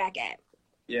to look back at.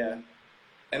 Yeah,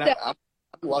 and so, I'm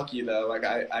lucky though. Like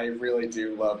I really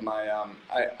do love my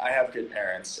I have good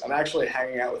parents. I'm actually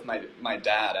hanging out with my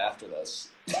dad after this.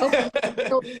 Okay.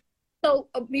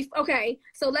 Okay.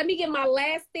 So let me get my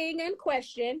last thing in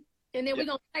question, and then we're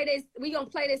gonna play this. We're gonna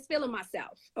play this feeling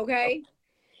myself. Okay.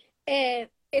 And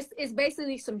it's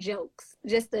basically some jokes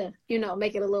just to, you know,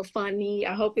 make it a little funny.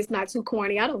 I hope it's not too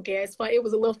corny. I don't care. It's fun. It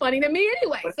was a little funny to me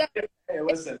anyway. So hey,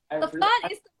 listen, it's the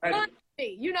fun for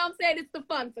me. You know what I'm saying? It's the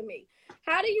fun for me.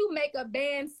 How do you make a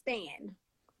bandstand?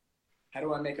 How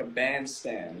do I make a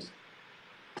bandstand?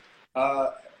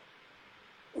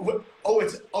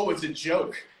 It's a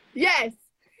joke. Yes.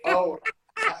 Oh.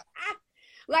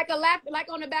 like on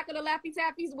the back of the Laffy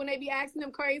Taffies when they be asking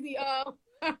them crazy.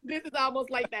 This is almost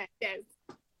like that. Yes.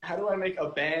 How do I make a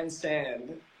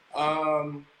bandstand?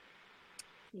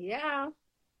 Yeah.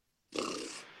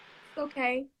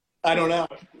 Okay. I don't know.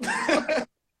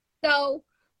 So,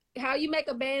 how you make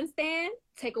a bandstand?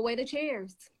 Take away the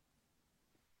chairs.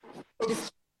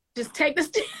 Just take the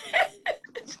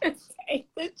just take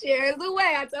the chairs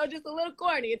away. I told you it's a little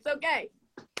corny. It's okay.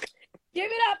 Give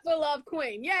it up for Love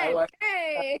Queen. Yes.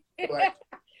 Hey.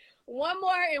 One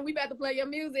more, and we about to play your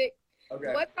music.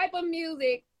 Okay. What type of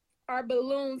music are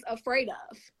balloons afraid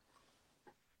of?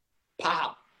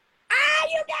 Pop. Ah,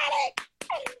 you got it.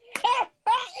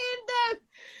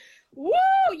 Woo!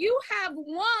 You have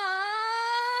won.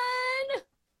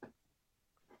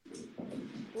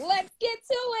 Let's get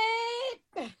to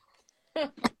it.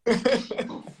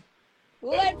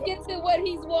 Let's get to what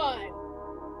he's won.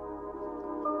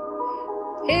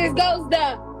 Here goes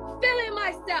the feeling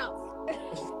myself.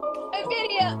 A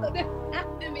video.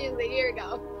 The music. Here we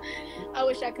go. I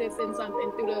wish I could send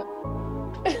something through the.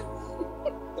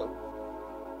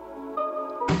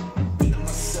 Feeling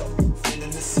myself,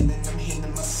 feeling the ceiling, I'm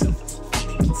healing myself.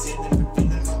 Feeling concealing,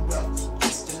 revealing my wealth.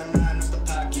 Just in the mind of the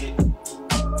pocket.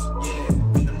 Yeah,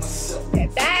 feeling myself. Get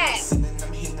that. Feeling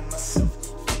I'm healing myself.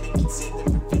 Feeling concealing,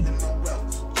 revealing my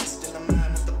wealth. Just in the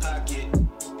mind of the pocket.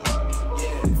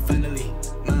 Yeah, finally,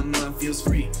 my mind feels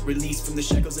free. Released from the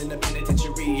shackles in the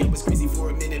penitentiary. I was crazy for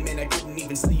a minute, man, I couldn't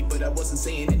even sleep. But I wasn't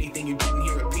saying anything you didn't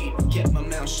hear repeat. Kept my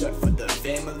mouth shut for the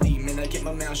family. Man, I kept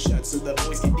my mouth shut so the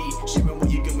boys can eat. Sharing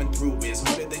what you're going through is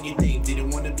harder than you think.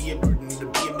 Didn't want to be a burden, to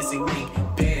be a missing link.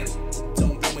 Bam,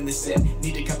 don't ruin the set.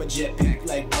 Need to cop a jetpack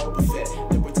like Boba Fett.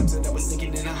 There were times that I was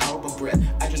thinking in a horrible breath.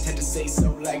 I just had to say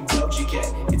so like Doja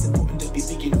Cat. It's important to be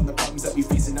speaking on the problems that we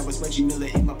facing. I was Reggie Miller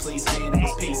in my place, man, I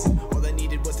was pacing. All I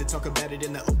needed was to talk about it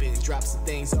in the open. Drop some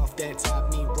things off that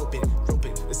top, need roping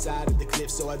the side of the cliff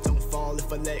so I don't fall.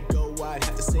 If I let go, I'd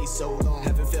have to stay so long.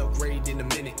 Haven't felt great in a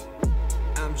minute.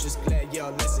 I'm just glad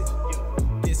y'all listen.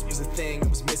 This was a thing I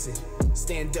was missing.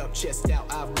 Stand up, chest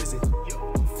out, I've risen.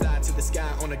 Fly to the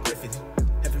sky on a griffin.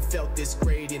 Haven't felt this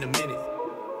great in a minute.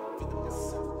 Feeling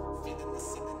myself, feeling the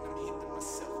ceiling, I'm hitting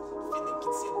myself. Feeling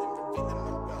concealing, revealing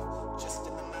my wealth. Just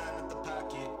in the mind of the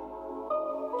pocket.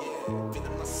 Yeah,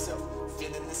 feeling myself,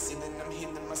 feeling the ceiling, I'm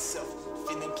hitting myself.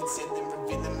 Feeling concealing,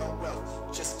 revealing my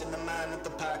wealth. Just in the mind of the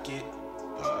pocket.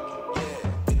 Yeah,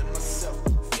 feeling myself,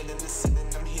 feeling the ceiling,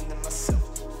 I'm hitting myself.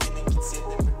 Feeling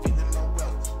concealing, revealing my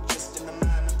wealth. Just in the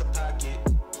mind of the pocket.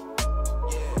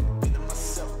 Yeah, feeling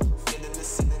myself, feeling the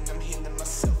ceiling, I'm hitting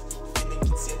myself. Feeling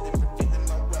concealing, revealing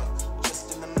my wealth. Just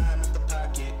in the mind of the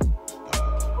pocket.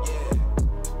 Yeah.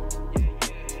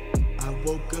 I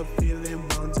woke up feeling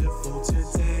wonderful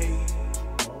today.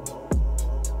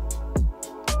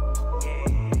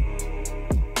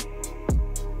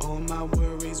 All my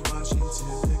worries wash into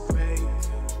the grave.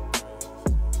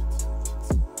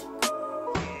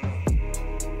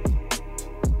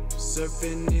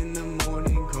 Surfing in the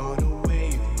morning, caught a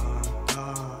wave, my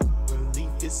God.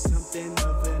 Relief is something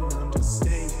of an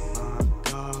understatement,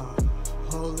 my God.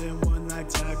 Hole in one like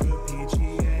Tiger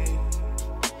PGA.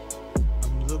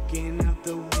 I'm looking out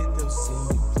the window,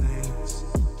 seeing planes.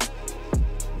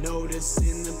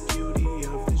 Noticing the beauty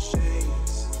of the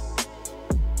shades.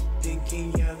 Thinking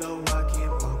yellow, I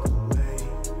can't walk away.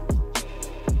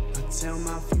 I tell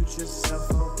my future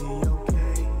self I'll be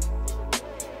okay.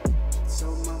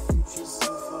 Tell my future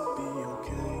self I'll be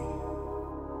okay.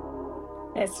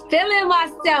 That's feeling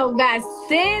myself by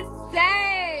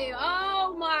Sensei.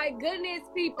 Oh my goodness,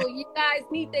 people. You guys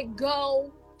need to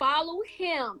go follow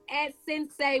him at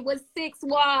Sensei with 6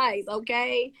 Ys,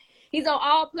 okay? He's on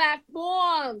all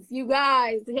platforms, you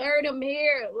guys. Heard him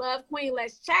here. Love Queen.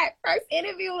 Let's chat. First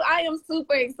interview. I am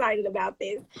super excited about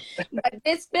this. But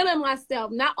this feeling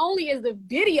myself, not only is the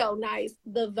video nice,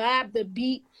 the vibe, the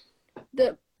beat,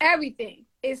 the everything.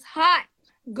 It's hot.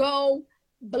 Go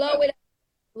blow it up,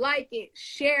 like it,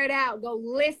 share it out, go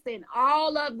listen.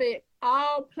 All of it,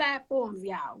 all platforms,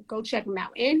 y'all. Go check him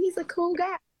out. And he's a cool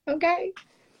guy, okay?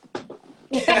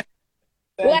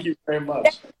 Thank you very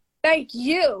much. Thank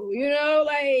you. You know,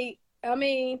 like, I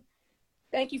mean,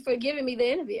 thank you for giving me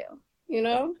the interview, you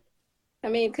know? I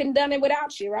mean, couldn't done it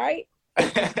without you, right?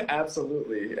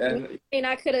 Absolutely. And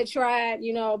I could have tried,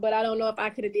 you know, but I don't know if I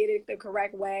could have did it the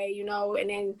correct way, you know. And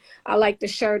then I like the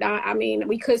shirt. I mean,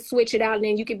 we could switch it out, and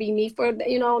then you could be me for,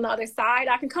 you know, on the other side.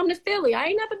 I can come to Philly. I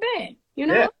ain't never been, you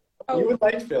know. Yeah, you would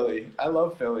like Philly. I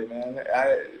love Philly, man.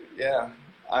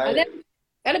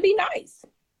 That'd be nice.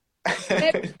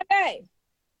 Okay.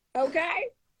 Okay.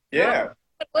 Yeah.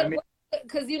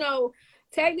 Because, you know,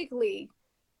 technically,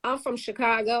 I'm from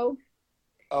Chicago.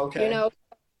 Okay. You know,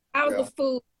 how's the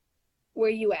food where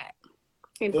you at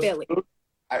in Philly? Food,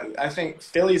 I think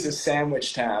Philly's a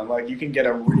sandwich town. Like, you can get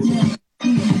a really...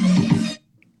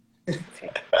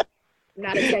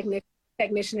 Not a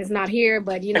technician is not here,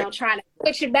 but, you know, trying to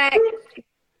push it back.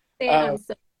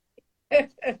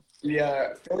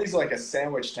 Yeah, Philly's like a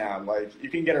sandwich town. Like, you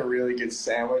can get a really good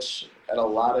sandwich at a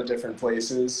lot of different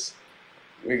places.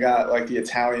 We got like the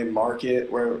Italian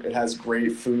market where it has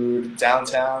great food.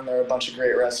 Downtown, there are a bunch of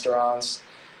great restaurants.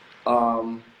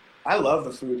 I love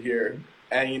the food here.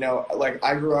 And, you know, like,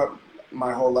 I grew up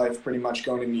my whole life pretty much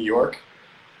going to New York.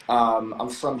 I'm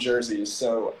from Jersey,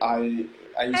 so I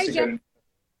used to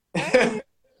go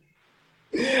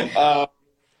to...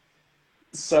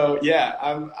 So yeah,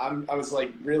 I was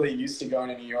like really used to going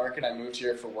to New York, and I moved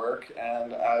here for work,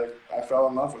 and I fell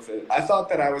in love with it. I thought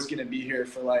that I was gonna be here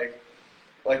for like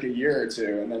a year or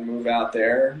two, and then move out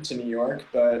there to New York.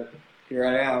 But here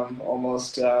I am,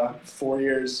 almost 4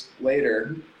 years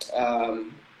later,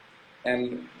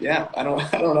 and yeah, I don't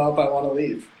know if I want to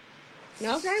leave.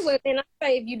 Okay, well then I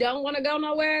say if you don't want to go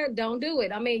nowhere, don't do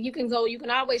it. I mean, you can go, you can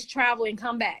always travel and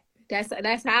come back.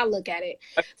 That's how I look at it.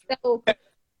 So.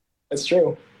 It's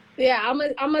true. Yeah, I'm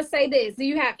gonna say this. Do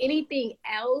you have anything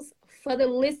else for the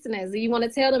listeners? Do you want to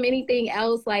tell them anything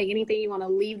else, like anything you want to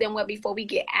leave them with before we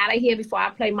get out of here, before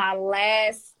I play my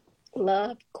last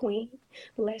Love Queen?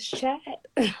 Let's chat.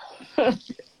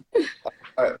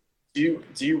 Do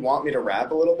you want me to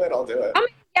rap a little bit? I'll do it. I mean,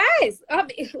 yes.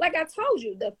 Like I told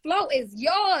you, the flow is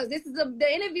yours. This is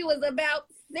the interview is about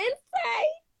Sensei.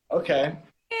 Okay.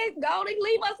 Go and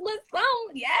leave us with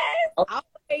some. Yes.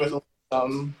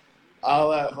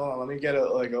 I'll hold on. Let me get a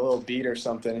little beat or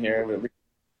something here.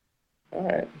 All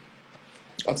right.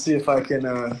 Let's see if I can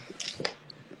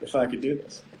do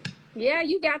this. Yeah,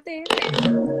 you got this.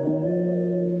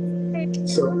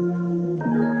 So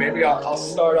maybe I'll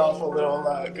start off a little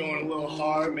going a little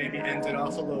hard. Maybe end it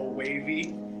off a little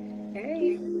wavy.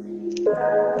 Hey.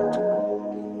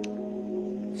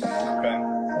 Okay.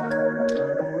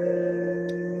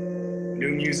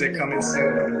 New music coming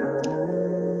soon.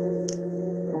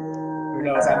 Who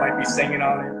knows? I might be singing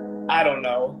on it. I don't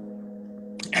know.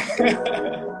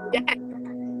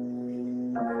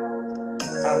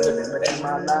 I'm living in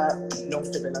my life. No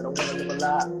feeling, I don't want to live a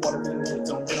lie. Wanna be me,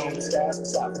 don't get on the skies.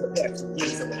 Aside from the past 2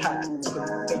 years, I'm high. Took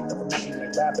a faith of a mapping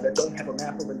like that, but I don't have a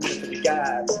map or a leader for the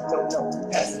guide. No,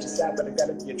 passage aside, but I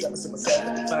gotta be a driver, so myself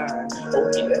to find.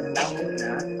 Oh yeah, and I'm on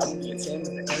 9. I will be a 10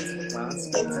 with the ends of the line.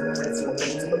 Spades in the red, so I'm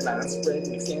into the line. Spread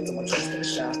and extend on my trust gonna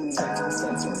shine. Time to the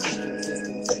sun, so I'm speaking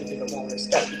existence. Everything I want is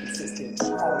gotta be consistent.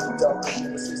 All in the dark, I'm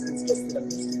in resistance. Guess that I'm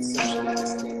used to the social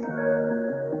distance.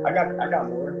 I got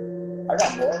more. Go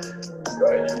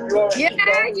ahead.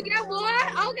 You got more?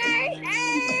 Okay.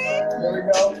 Hey. There we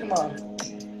go. Come on.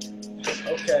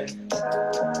 Okay.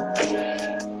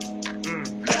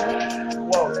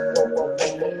 Whoa.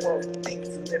 Things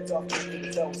to lift off the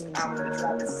toes. I'm gonna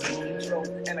try to see control.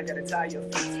 And I gotta tie your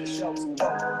feet to the shows.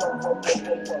 Whoa.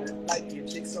 Might be a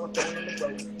jigsaw thrown in the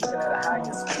road. Looking at a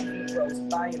higher speed in the pros.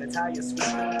 Buying a tire,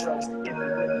 sweeping the pros. In the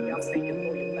money, I'm staying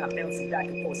loyal. Not bouncing back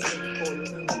and forth, spinning coil.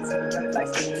 Running like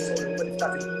steam soil, but it's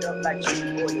about to heat up like chicken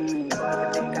oil. If I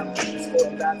think I'm getting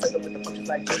spoiled, I take up with the functions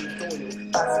like Jimmy Doyle.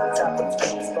 Box on the top, but it's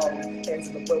falling falling. Hands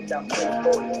in the road, down playing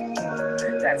oil.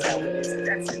 That's how it is,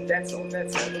 that's all it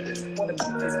is. Wanna be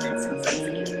this big since I'm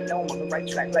thinking, know I'm on the right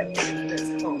track like getting this.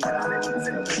 When I'm at Jesus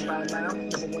and I'm in my mouth,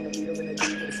 never wanna read her in a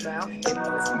deep with a smile.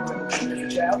 Everyone is speaking when I'm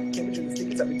as a child, can't read the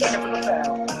stickers, I'll be back up on the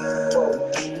foul.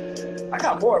 Whoa. I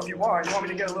got more if you want. You want me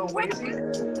to get a little wavy?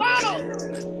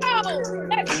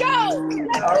 Let's go.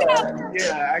 All right.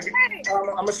 Yeah,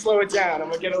 I'm gonna slow it down. I'm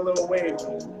gonna get a little wavy.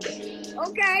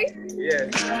 Okay. Yeah.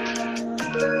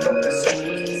 The sun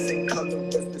was the same color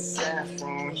as the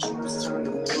saffron. He was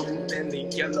turning blue, and the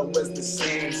yellow was the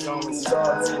same song. It's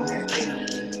salty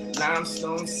and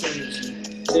limestone synergy.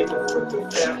 Digging for the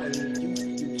fountain,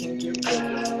 you can't get rid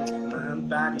of it. Mind,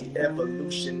 body,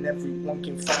 evolution, everyone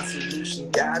can find solution.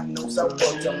 God knows I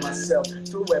worked on myself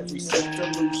through every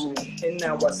self-delusion. And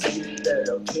now I see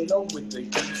better, pillow with the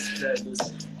goose feathers.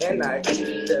 And I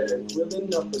eat better,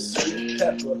 grilling up a sweet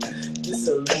pepper. This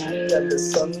a leaf that the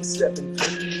sun is 7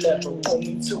 feet level. Pull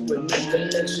me to a new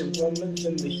dimension, warmer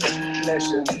than the heat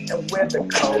measure. And where the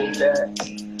cold at?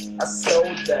 I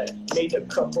sold that, made a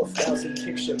couple thousand,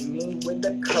 picture me with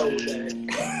a Kodak.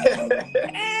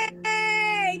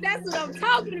 Hey, that's what I'm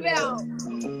talking about.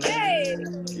 Hey.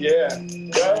 Yeah.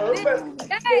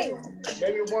 Hey.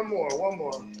 Maybe one more.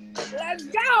 Let's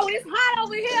go. It's hot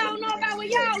over here. I don't know about where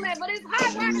y'all at, but it's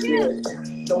hot right here.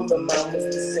 Though the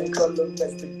mountains the same color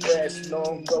as the grass,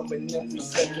 long growing every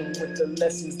second with the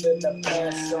lessons that I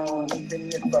pass on. Even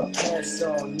if I pass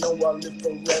on, know I'll live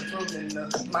forever in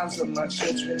the minds of my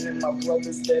children and my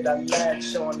brothers that I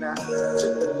latch on. I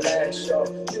took the latch off,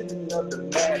 did another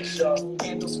match off.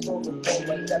 Candles for a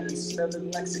moment that be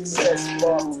smelling like success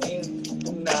walked in through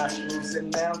the nostrils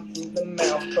and out through the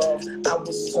mouth off. I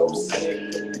was so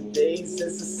sick of the days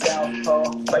as a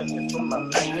southpaw, fighting for my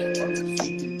life,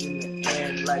 undefeated in the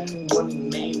end, like one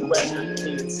main weapon.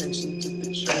 Pay attention to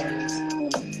the trends.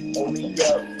 Only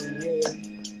up from here.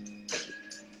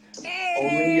 Hey.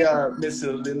 Only up,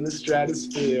 missile in the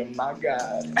stratosphere. My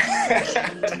God.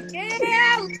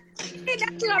 Yeah.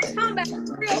 That's what I'm talking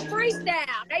about. Real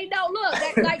freestyle. They don't look.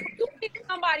 That's like you pick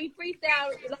somebody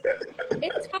freestyle.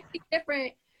 It's totally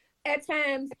different at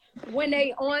times when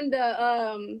they on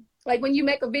the like when you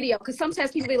make a video, because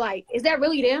sometimes people be like, is that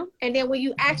really them? And then when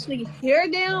you actually hear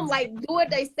them like do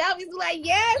it themselves, it's like,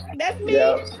 yes, that's me.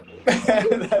 Yeah.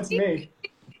 That's me.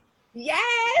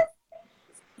 Yes.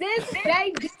 This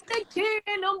they did the kid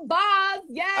in them bars.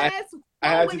 Yes. I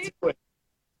had to do it.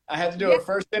 I had to do it.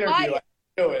 First interview. I had to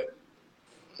do it.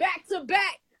 Back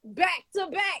to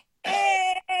back.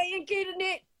 Hey, and getting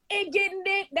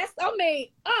it. That's, I mean,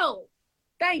 oh,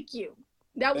 thank you.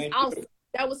 That was awesome.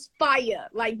 That was fire.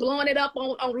 Like blowing it up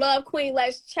on Love Queen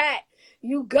Let's Chat.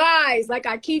 You guys, like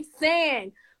I keep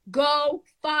saying, go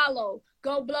follow,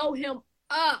 go blow him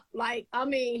up. Like, I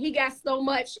mean, he got so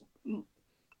much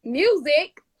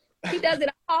music. He does it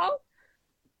all.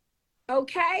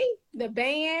 Okay, the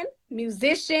band,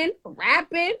 musician,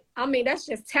 rapping. I mean, that's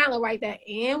just talent right there.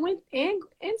 And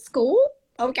in school,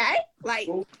 okay, like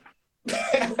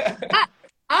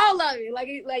all of it,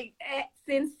 like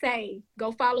Sensei.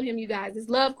 Go follow him, you guys. It's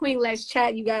Love Queen Let's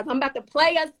Chat, you guys. I'm about to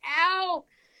play us out.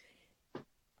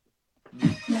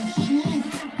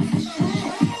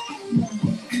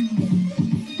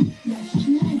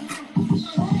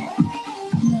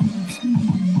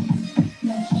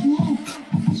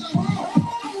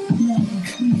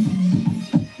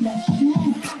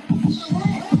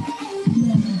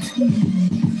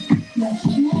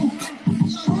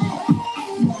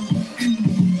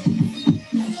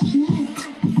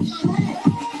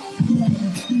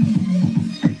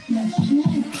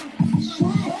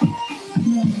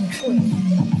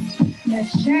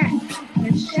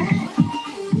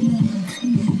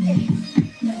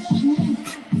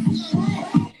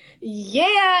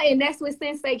 Yeah, and that's what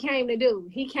Sensei came to do.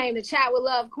 He came to chat with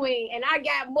Love Queen, and I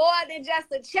got more than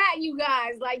just a chat, you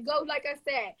guys. Like I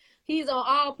said, he's on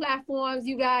all platforms,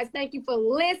 you guys. Thank you for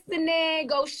listening.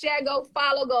 Go share, go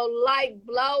follow, go like,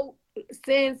 blow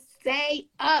Sensei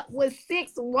up with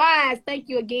 6 Ys. Thank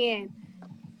you again.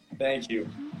 Thank you.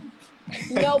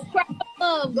 No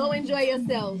problem. Go enjoy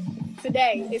yourself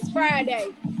today. It's Friday.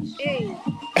 Hey.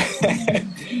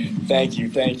 Thank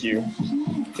you.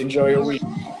 Enjoy your week.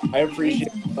 I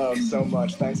appreciate love so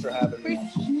much. Thanks for having me.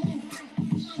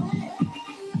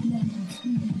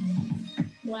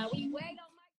 Well, we